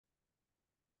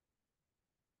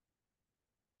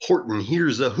Horton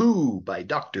Hears a Who by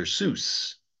Dr.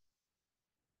 Seuss.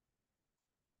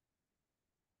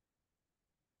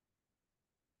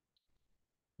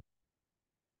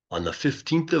 On the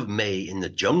 15th of May, in the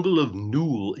jungle of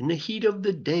Nool, in the heat of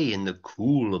the day, in the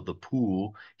cool of the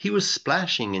pool, he was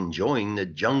splashing, enjoying the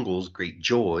jungle's great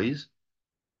joys,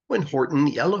 when Horton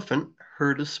the elephant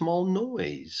heard a small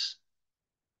noise.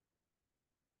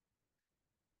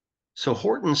 So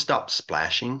Horton stopped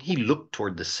splashing. He looked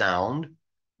toward the sound.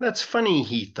 That's funny,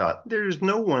 he thought. There's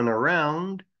no one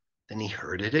around. Then he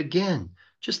heard it again,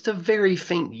 just a very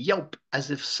faint yelp,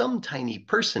 as if some tiny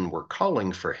person were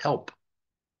calling for help.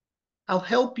 I'll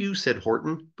help you, said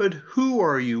Horton, but who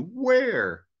are you?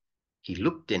 Where? He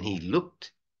looked and he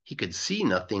looked. He could see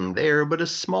nothing there but a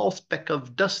small speck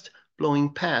of dust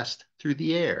blowing past through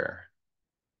the air.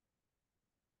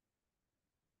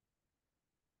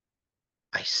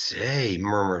 I say,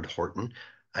 murmured Horton,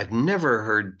 I've never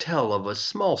heard tell of a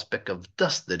small speck of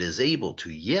dust that is able to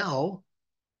yell.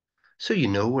 So you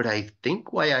know what I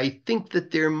think? Why, I think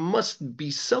that there must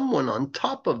be someone on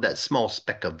top of that small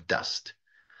speck of dust.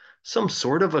 Some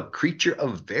sort of a creature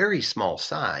of very small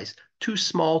size, too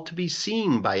small to be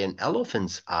seen by an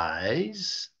elephant's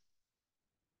eyes.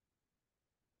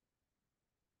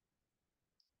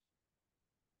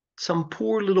 Some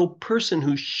poor little person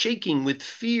who's shaking with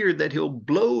fear that he'll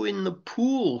blow in the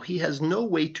pool he has no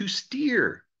way to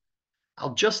steer.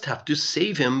 I'll just have to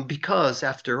save him because,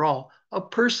 after all, a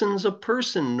person's a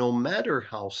person, no matter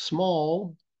how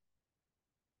small.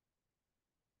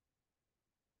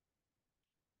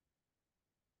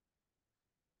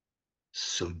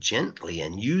 So gently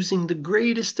and using the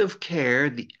greatest of care,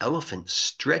 the elephant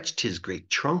stretched his great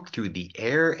trunk through the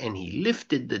air and he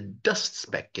lifted the dust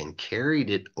speck and carried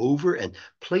it over and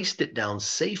placed it down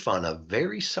safe on a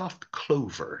very soft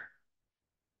clover.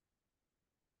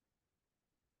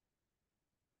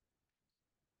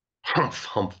 Humph,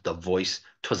 humphed the voice.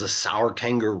 'Twas a sour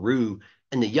kangaroo,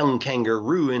 and the young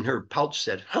kangaroo in her pouch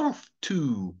said, humph,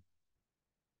 too.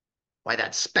 Why,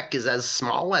 that speck is as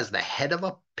small as the head of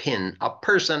a pin. A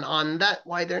person on that,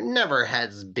 why, there never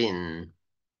has been.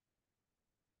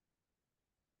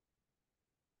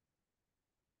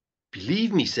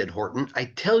 Believe me, said Horton, I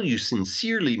tell you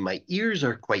sincerely, my ears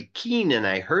are quite keen, and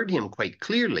I heard him quite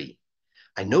clearly.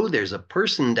 I know there's a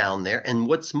person down there, and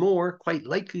what's more, quite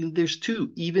likely there's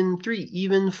two, even three,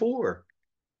 even four.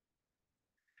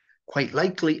 Quite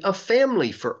likely a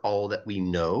family for all that we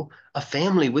know, a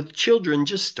family with children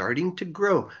just starting to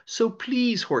grow. So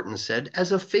please, Horton said,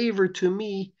 as a favor to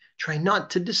me, try not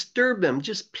to disturb them.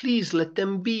 Just please let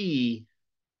them be.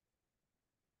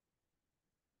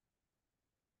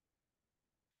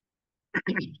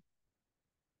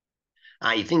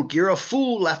 I think you're a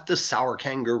fool, laughed the sour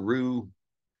kangaroo.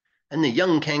 And the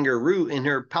young kangaroo in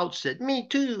her pouch said, me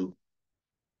too.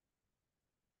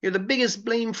 You're the biggest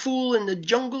blame fool in the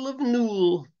jungle of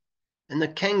Nool. And the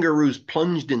kangaroos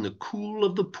plunged in the cool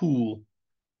of the pool.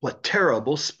 What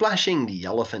terrible splashing, the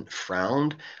elephant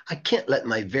frowned. I can't let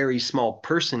my very small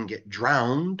person get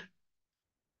drowned.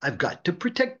 I've got to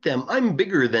protect them. I'm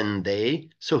bigger than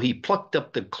they. So he plucked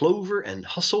up the clover and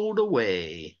hustled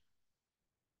away.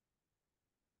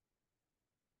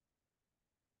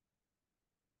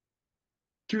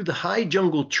 Through the high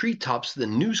jungle treetops, the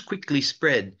news quickly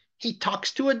spread. He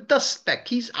talks to a dust speck.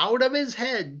 He's out of his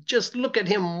head. Just look at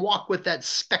him walk with that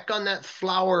speck on that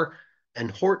flower. And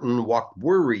Horton walked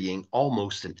worrying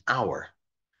almost an hour.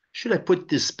 Should I put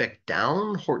this speck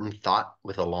down? Horton thought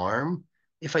with alarm.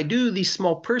 If I do, these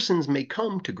small persons may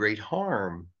come to great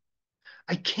harm.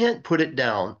 I can't put it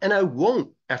down, and I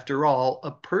won't. After all, a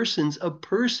person's a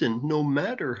person, no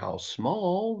matter how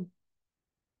small.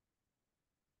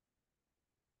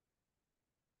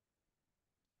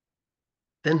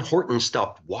 Then Horton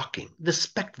stopped walking. The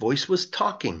speck voice was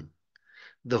talking.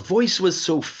 The voice was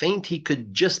so faint he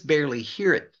could just barely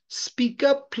hear it. Speak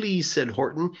up, please, said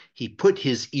Horton. He put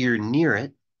his ear near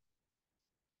it.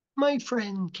 My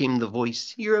friend, came the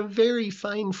voice, you're a very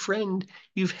fine friend.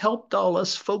 You've helped all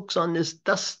us folks on this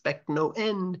dust speck no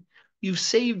end. You've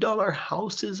saved all our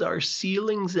houses, our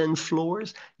ceilings and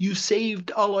floors. You've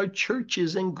saved all our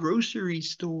churches and grocery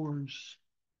stores.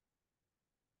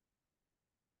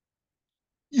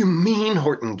 You mean,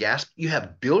 Horton gasped, you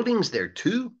have buildings there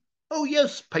too? Oh,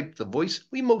 yes, piped the voice,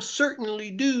 we most certainly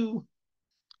do.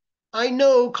 I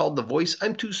know, called the voice,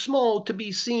 I'm too small to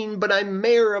be seen, but I'm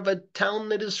mayor of a town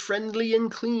that is friendly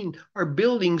and clean. Our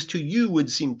buildings to you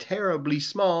would seem terribly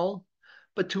small,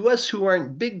 but to us who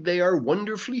aren't big, they are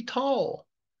wonderfully tall.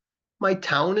 My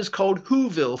town is called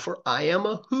Whoville, for I am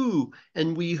a Who,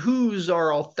 and we Whos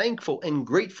are all thankful and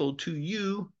grateful to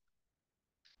you.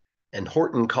 And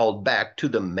Horton called back to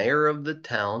the mayor of the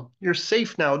town, "You're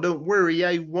safe now, don't worry,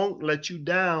 I won't let you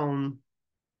down."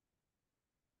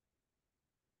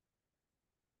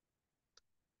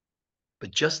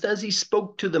 But just as he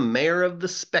spoke to the mayor of the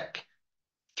speck,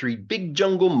 three big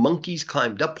jungle monkeys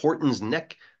climbed up Horton's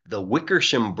neck. The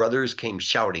Wickersham brothers came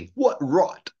shouting, "What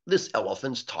rot! This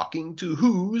elephant's talking to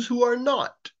who's who are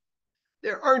not.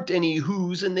 There aren't any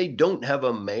who's and they don't have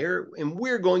a mayor, and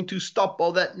we're going to stop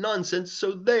all that nonsense,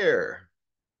 so there."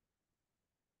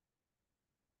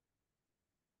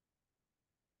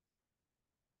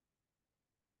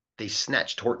 They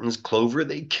snatched Horton's clover,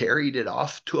 they carried it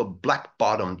off to a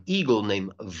black-bottomed eagle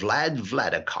named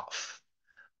Vladikoff,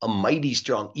 a mighty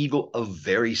strong eagle of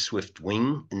very swift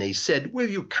wing, and they said, "Will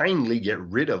you kindly get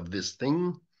rid of this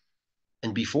thing?"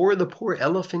 And before the poor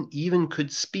elephant even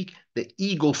could speak, the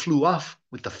eagle flew off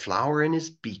with the flower in his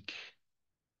beak.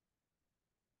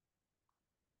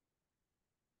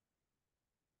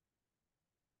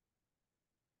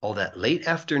 All that late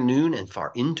afternoon and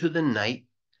far into the night,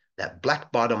 that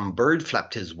black-bottomed bird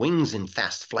flapped his wings in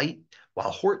fast flight,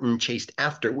 while Horton chased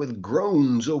after with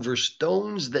groans over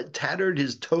stones that tattered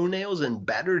his toenails and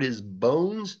battered his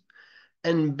bones,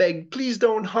 and begged, "Please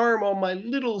don't harm all my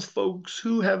little folks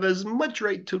who have as much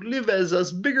right to live as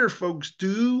us bigger folks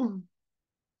do."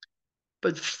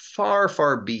 But far,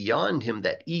 far beyond him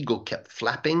that eagle kept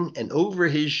flapping, and over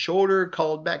his shoulder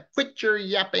called back, "Quit your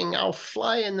yapping, I'll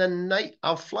fly in the night,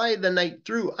 I'll fly the night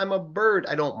through. I'm a bird,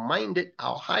 I don't mind it.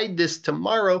 I'll hide this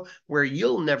tomorrow where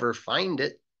you'll never find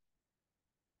it."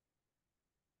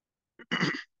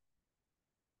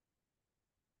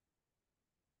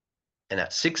 And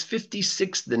at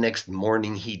 6:56 the next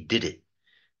morning he did it.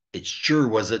 It sure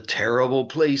was a terrible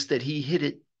place that he hid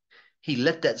it. He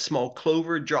let that small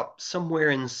clover drop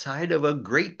somewhere inside of a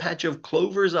great patch of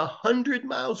clovers 100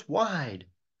 miles wide.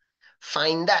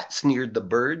 "Find that," sneered the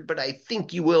bird, "but I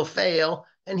think you will fail."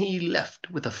 And he left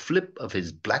with a flip of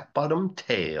his black-bottomed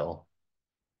tail.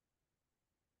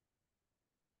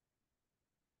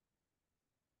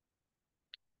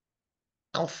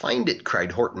 "I'll find it,"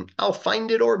 cried Horton. "I'll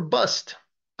find it or bust.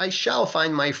 I shall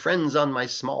find my friends on my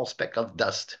small speck of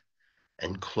dust."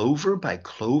 And clover by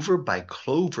clover by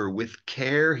clover, with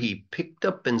care, he picked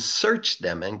up and searched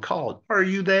them and called, "Are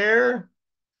you there?"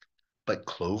 But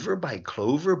clover by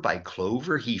clover by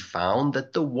clover, he found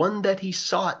that the one that he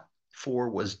sought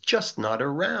for was just not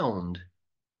around.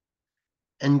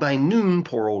 And by noon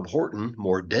poor old Horton,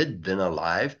 more dead than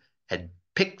alive, had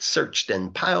picked, searched,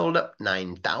 and piled up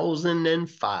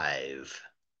 9,005.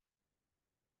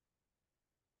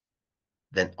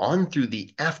 Then on through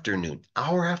the afternoon,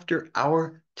 hour after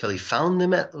hour, till he found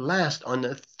them at last on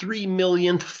the 3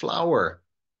 millionth flower.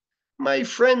 "My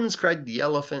friends," cried the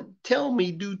elephant, "tell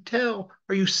me, do tell,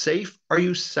 are you safe? Are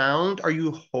you sound? Are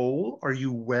you whole? Are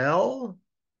you well?"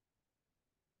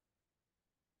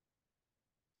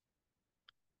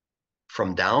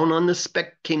 From down on the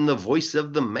speck came the voice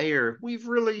of the mayor, "We've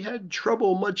really had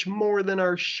trouble, much more than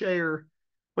our share.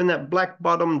 When that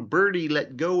black-bottomed birdie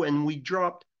let go and we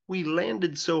dropped, we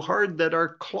landed so hard that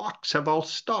our clocks have all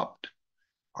stopped.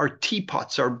 Our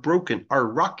teapots are broken, our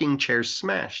rocking chairs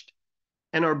smashed,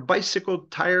 and our bicycle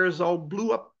tires all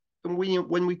blew up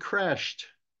when we crashed.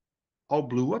 All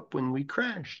blew up when we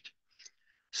crashed.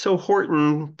 So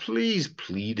Horton, please,"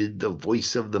 pleaded the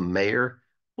voice of the mayor,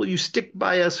 "will you stick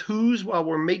by us who's while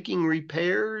we're making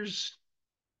repairs?"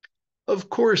 "Of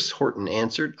course," Horton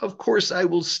answered, "of course I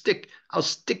will stick. I'll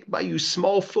stick by you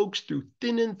small folks through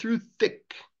thin and through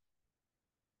thick."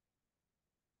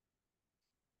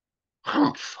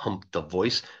 "Humph," humped the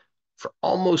voice. "For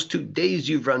almost 2 days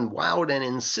you've run wild and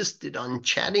insisted on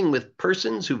chatting with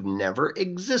persons who've never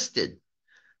existed.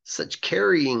 Such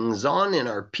carryings on in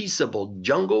our peaceable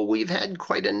jungle, we've had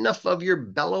quite enough of your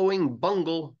bellowing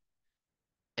bungle."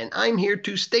 "And I'm here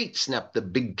to state," snapped the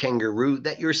big kangaroo,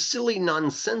 "that your silly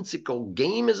nonsensical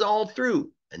game is all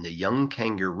through." And the young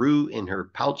kangaroo in her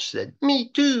pouch said, "Me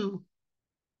too."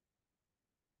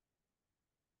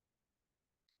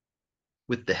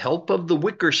 With the help of the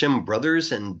Wickersham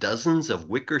brothers and dozens of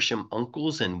Wickersham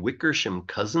uncles and Wickersham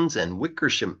cousins and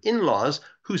Wickersham in-laws,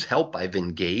 whose help I've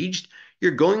engaged,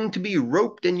 you're going to be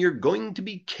roped and you're going to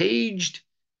be caged.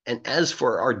 And as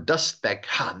for our dustbag,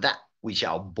 that we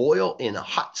shall boil in a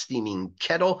hot steaming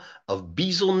kettle of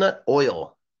bezelnut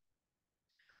oil.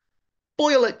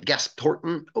 "Boil it," gasped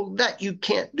Horton. "Oh, that you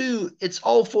can't do. It's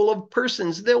all full of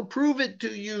persons. They'll prove it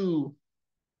to you."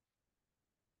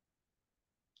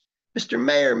 "Mr.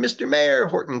 Mayor, Mr. Mayor,"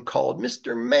 Horton called,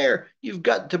 "Mr. Mayor, you've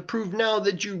got to prove now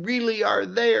that you really are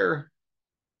there.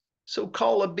 So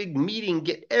call a big meeting,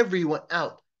 get everyone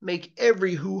out. Make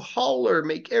every who holler,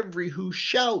 make every who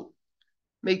shout,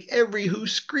 make every who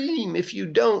scream. If you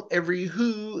don't, every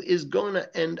who is gonna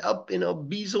end up in a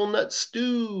bezelnut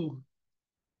stew.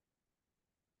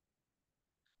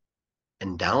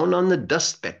 And down on the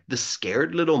dustbeck, the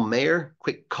scared little mayor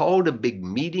quick called a big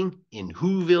meeting in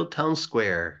Whoville Town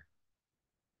Square.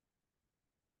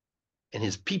 And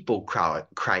his people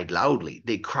cried loudly.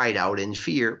 They cried out in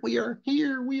fear, "We are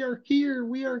here, we are here,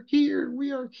 we are here,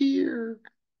 we are here."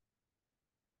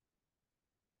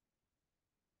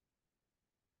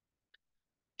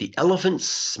 The elephant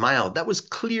smiled. That was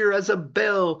clear as a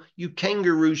bell. You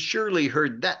kangaroos surely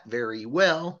heard that very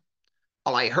well.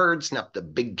 All I heard, snapped the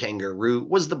big kangaroo,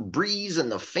 was the breeze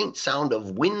and the faint sound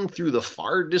of wind through the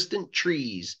far distant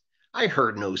trees. I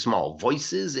heard no small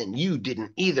voices, and you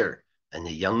didn't either. And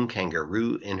the young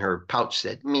kangaroo in her pouch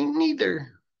said, "Me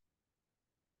neither."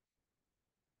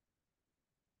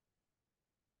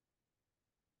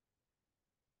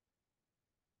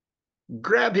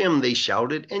 "Grab him," they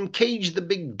shouted, "and cage the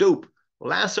big dope.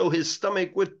 Lasso his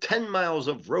stomach with 10 miles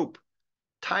of rope.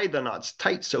 Tie the knots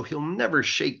tight so he'll never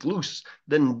shake loose.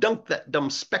 Then dunk that dumb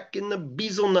speck in the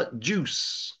bezelnut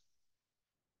juice."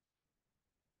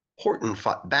 Horton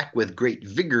fought back with great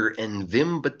vigor and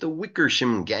vim, but the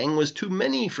Wickersham gang was too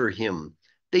many for him.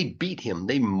 They beat him,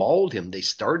 they mauled him, they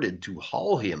started to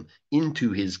haul him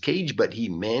into his cage, but he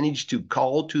managed to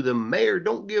call to the mayor,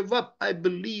 "Don't give up, I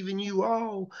believe in you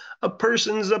all. A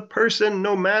person's a person,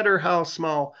 no matter how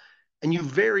small. And you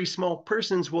very small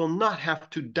persons will not have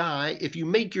to die if you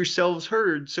make yourselves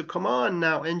heard, so come on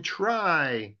now and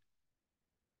try."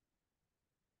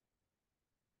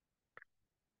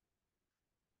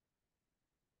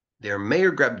 Their mayor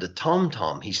grabbed a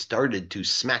tom-tom, he started to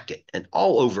smack it, and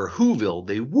all over Whoville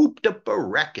they whooped up a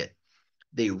racket.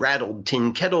 They rattled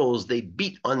tin kettles, they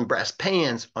beat on brass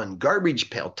pans, on garbage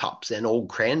pail tops and old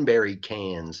cranberry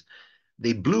cans.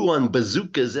 They blew on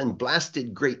bazookas and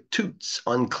blasted great toots,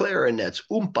 on clarinets,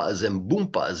 oompas and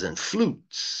boompas and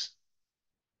flutes.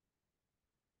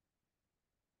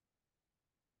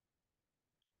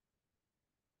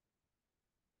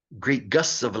 Great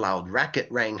gusts of loud racket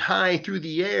rang high through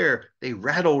the air. They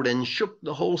rattled and shook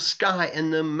the whole sky,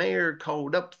 and the mayor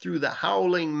called up through the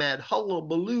howling mad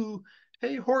hullabaloo,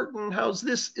 "Hey, Horton, how's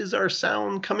this? Is our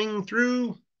sound coming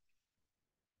through?"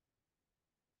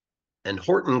 And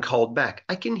Horton called back,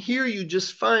 "I can hear you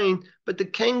just fine, but the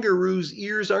kangaroo's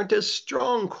ears aren't as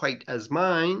strong quite as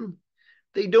mine.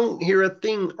 They don't hear a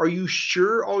thing. Are you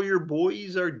sure all your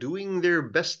boys are doing their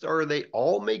best? Are they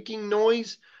all making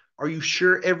noise? Are you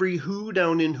sure every who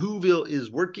down in Whoville is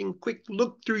working? Quick,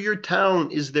 look through your town.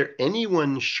 Is there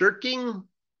anyone shirking?"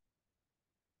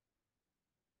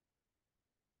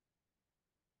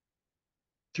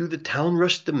 Through the town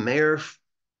rushed the mayor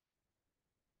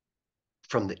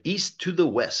from the east to the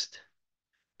west.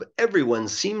 But everyone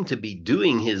seemed to be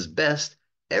doing his best.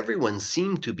 Everyone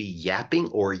seemed to be yapping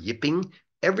or yipping.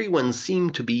 Everyone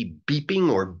seemed to be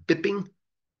beeping or bipping.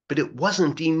 But it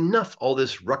wasn't enough, all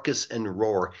this ruckus and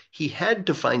roar. He had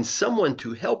to find someone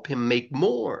to help him make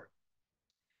more.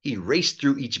 He raced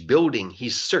through each building. He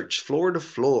searched floor to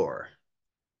floor.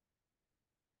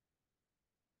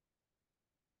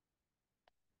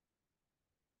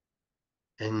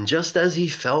 And just as he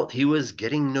felt he was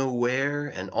getting nowhere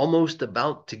and almost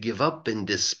about to give up in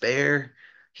despair,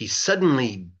 he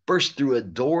suddenly burst through a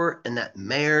door, and that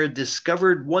mayor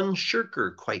discovered one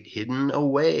shirker quite hidden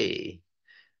away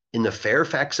in the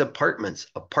Fairfax Apartments,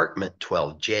 apartment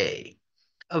 12J.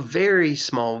 A very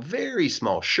small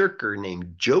shirker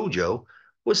named Jojo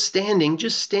was standing,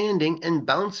 just standing, and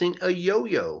bouncing a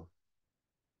yo-yo,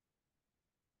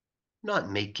 not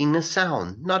making a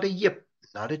sound, not a yip,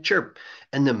 not a chirp.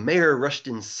 And the mayor rushed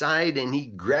inside and he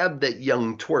grabbed that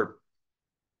young twerp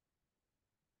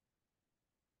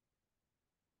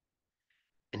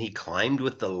and he climbed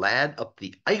with the lad up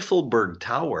the Eiffelberg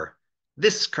Tower.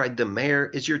 "This," cried the mayor,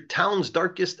 "is your town's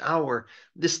darkest hour.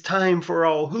 This time for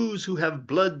all who have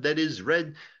blood that is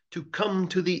red to come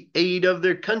to the aid of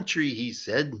their country," he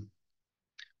said.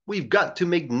 "We've got to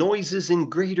make noises in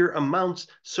greater amounts,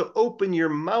 so open your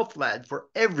mouth, lad, for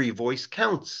every voice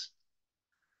counts."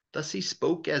 Thus he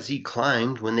spoke as he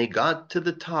climbed. When they got to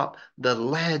the top, the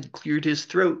lad cleared his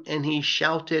throat and he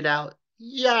shouted out,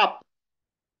 "Yop!"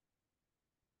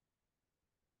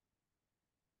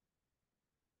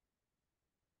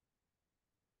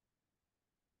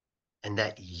 And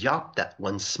that yop, that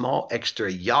one small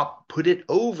extra yop, put it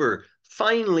over.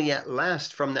 Finally, at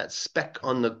last, from that speck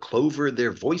on the clover,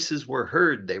 their voices were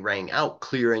heard. They rang out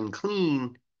clear and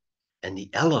clean. And the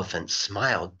elephant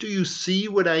smiled. "Do you see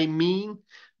what I mean?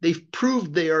 They've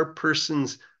proved they are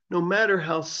persons. no matter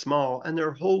how small, and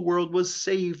their whole world was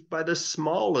saved by the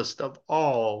smallest of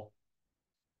all.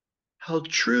 How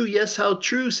true, yes, how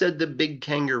true, said the big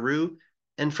kangaroo.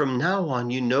 And from now on,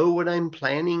 you know what I'm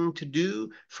planning to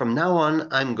do? From now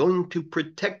on, I'm going to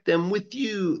protect them with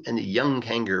you. And the young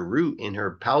kangaroo in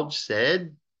her pouch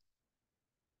said,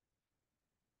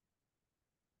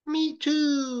 me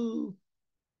too.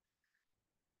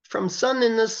 From sun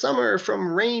in the summer,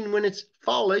 from rain when it's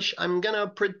fallish, I'm gonna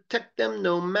protect them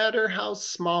no matter how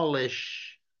smallish.